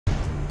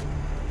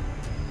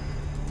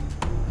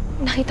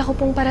nakita ko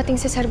pong parating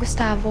si Sir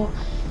Gustavo.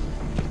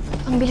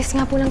 Ang bilis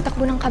nga po ng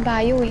takbo ng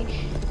kabayo eh.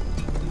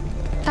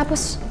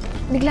 Tapos,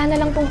 bigla na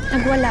lang pong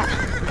nagwala.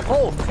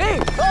 Oh! Hey!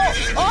 Oh!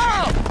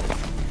 Oh!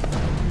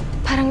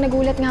 Parang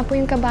nagulat nga po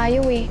yung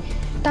kabayo eh.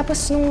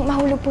 Tapos, nung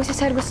mahulog po si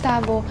Sir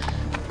Gustavo,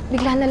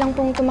 bigla na lang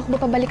pong tumakbo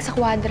pabalik sa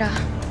kwadra.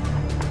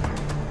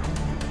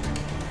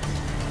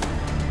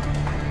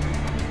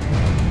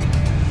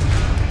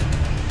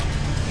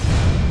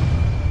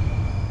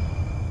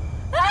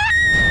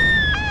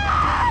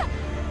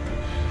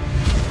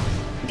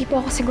 Hindi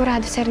po ako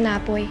sigurado, Sir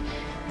Napoy.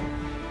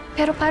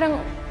 Pero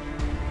parang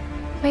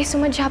may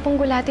sumadya pong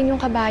gulatin yung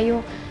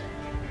kabayo.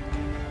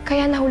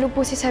 Kaya nahulog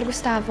po si Sir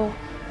Gustavo.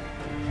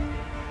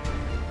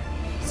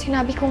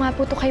 Sinabi ko nga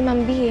po to kay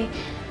Ma'am B eh.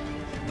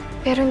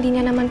 Pero hindi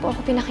niya naman po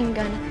ako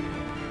pinakinggan.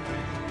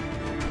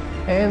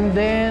 And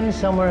then,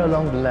 somewhere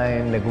along the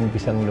line,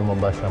 nag-umpisang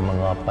lumabas ang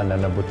mga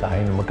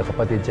pananabutahin ng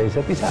magkakapatid sa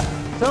isa't isa.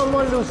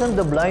 Someone loosened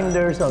the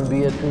blinders on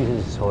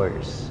Beatrice's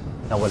horse.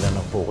 Nawala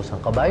ng focus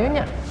ang kabayo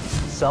niya.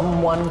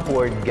 Someone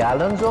poured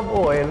gallons of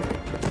oil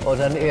on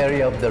an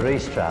area of the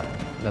racetrack.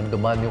 Nang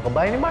dumaan yung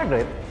kabayo ni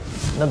Margaret,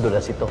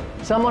 nandulas ito.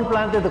 Someone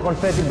planted a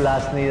confetti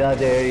blast near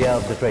the area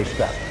of the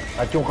racetrack.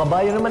 At yung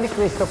kabayo naman ni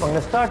Christoph ang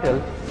na-startle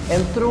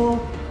and threw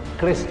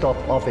Christoph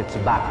off its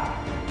back.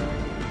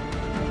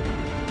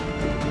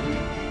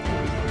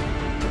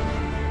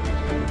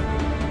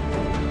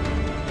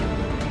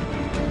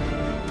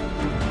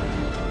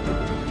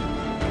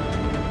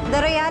 The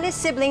Royales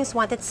siblings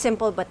wanted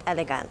simple but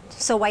elegant,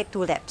 so white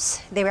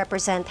tulips. They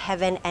represent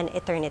heaven and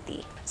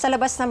eternity. Sa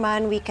labas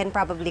naman, we can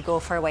probably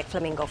go for white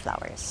flamingo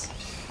flowers.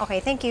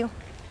 Okay, thank you.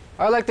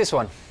 I like this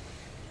one.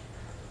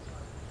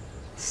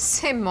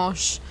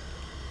 Semosh.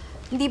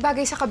 Hindi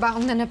bagay sa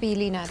kabaong na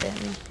napili natin.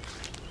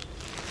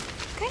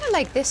 Kinda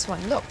like this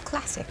one. Look,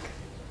 classic.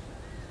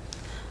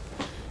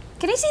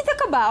 Can I see the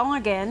kabaong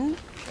again?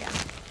 Yeah.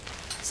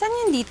 Saan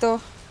yun dito?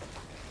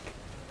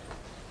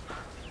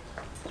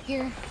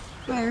 Here.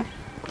 Where?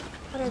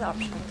 What are the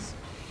options?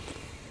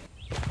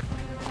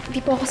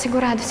 Hindi po ako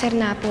sigurado, Sir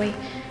Napoy.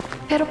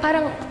 Pero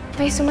parang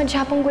may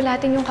sumadya pong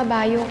gulatin yung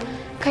kabayo.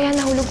 Kaya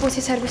nahulog po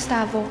si Sir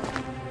Gustavo.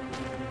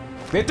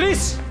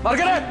 Beatrice!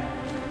 Margaret!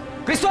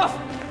 Christoph!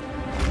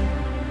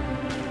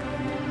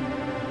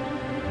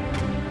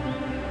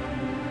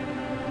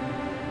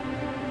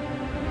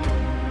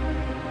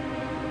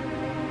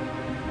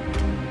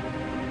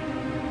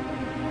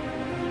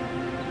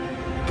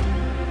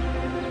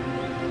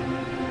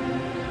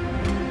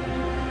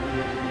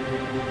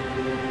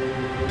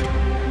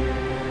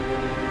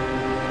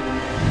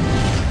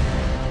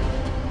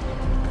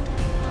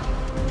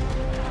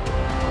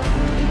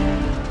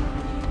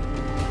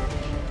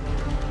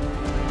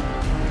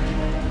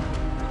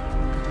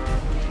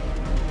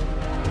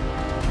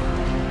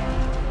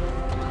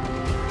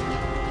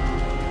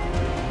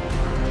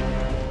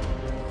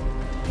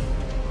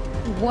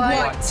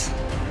 What?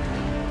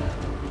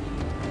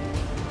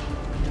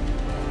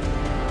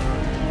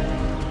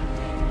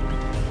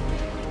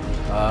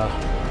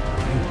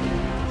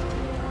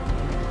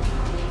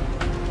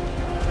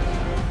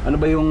 Ano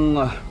ba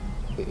yung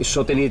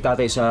isote ni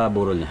tatay sa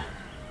burol niya?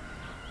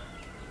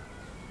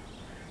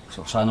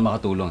 So, sana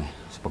makatulong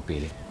sa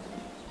pagpili.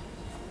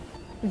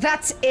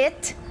 That's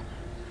it?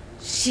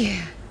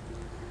 Yeah.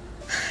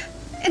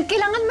 And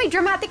kailangan may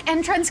dramatic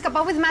entrance ka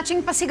pa with matching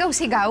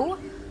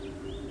pasigaw-sigaw?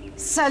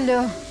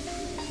 Salo.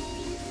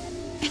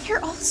 And you're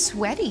all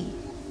sweaty.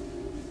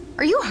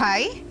 Are you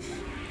high?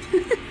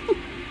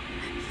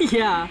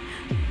 Yeah.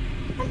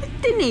 Ano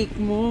tinake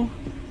mo?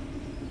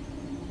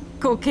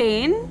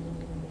 Cocaine?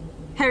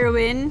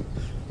 Heroin?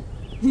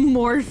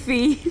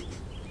 Morphine?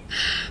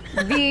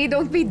 V,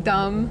 don't be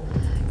dumb.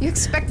 You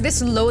expect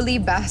this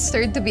lowly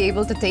bastard to be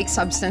able to take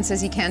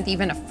substances he can't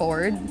even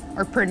afford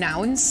or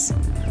pronounce?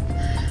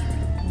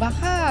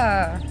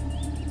 Baka...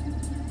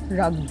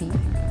 rugby?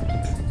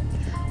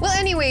 Well,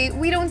 anyway,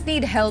 we don't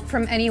need help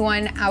from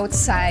anyone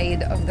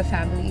outside of the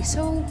family,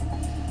 so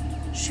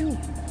shoot.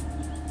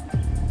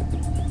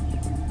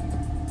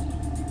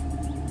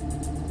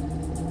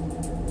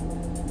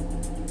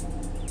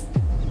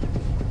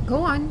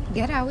 Go on,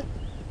 get out.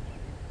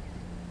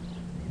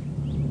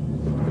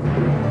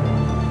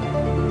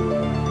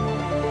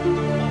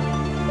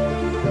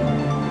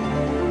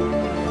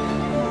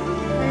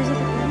 Where is it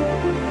again?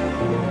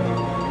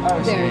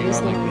 There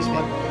is no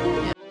reason.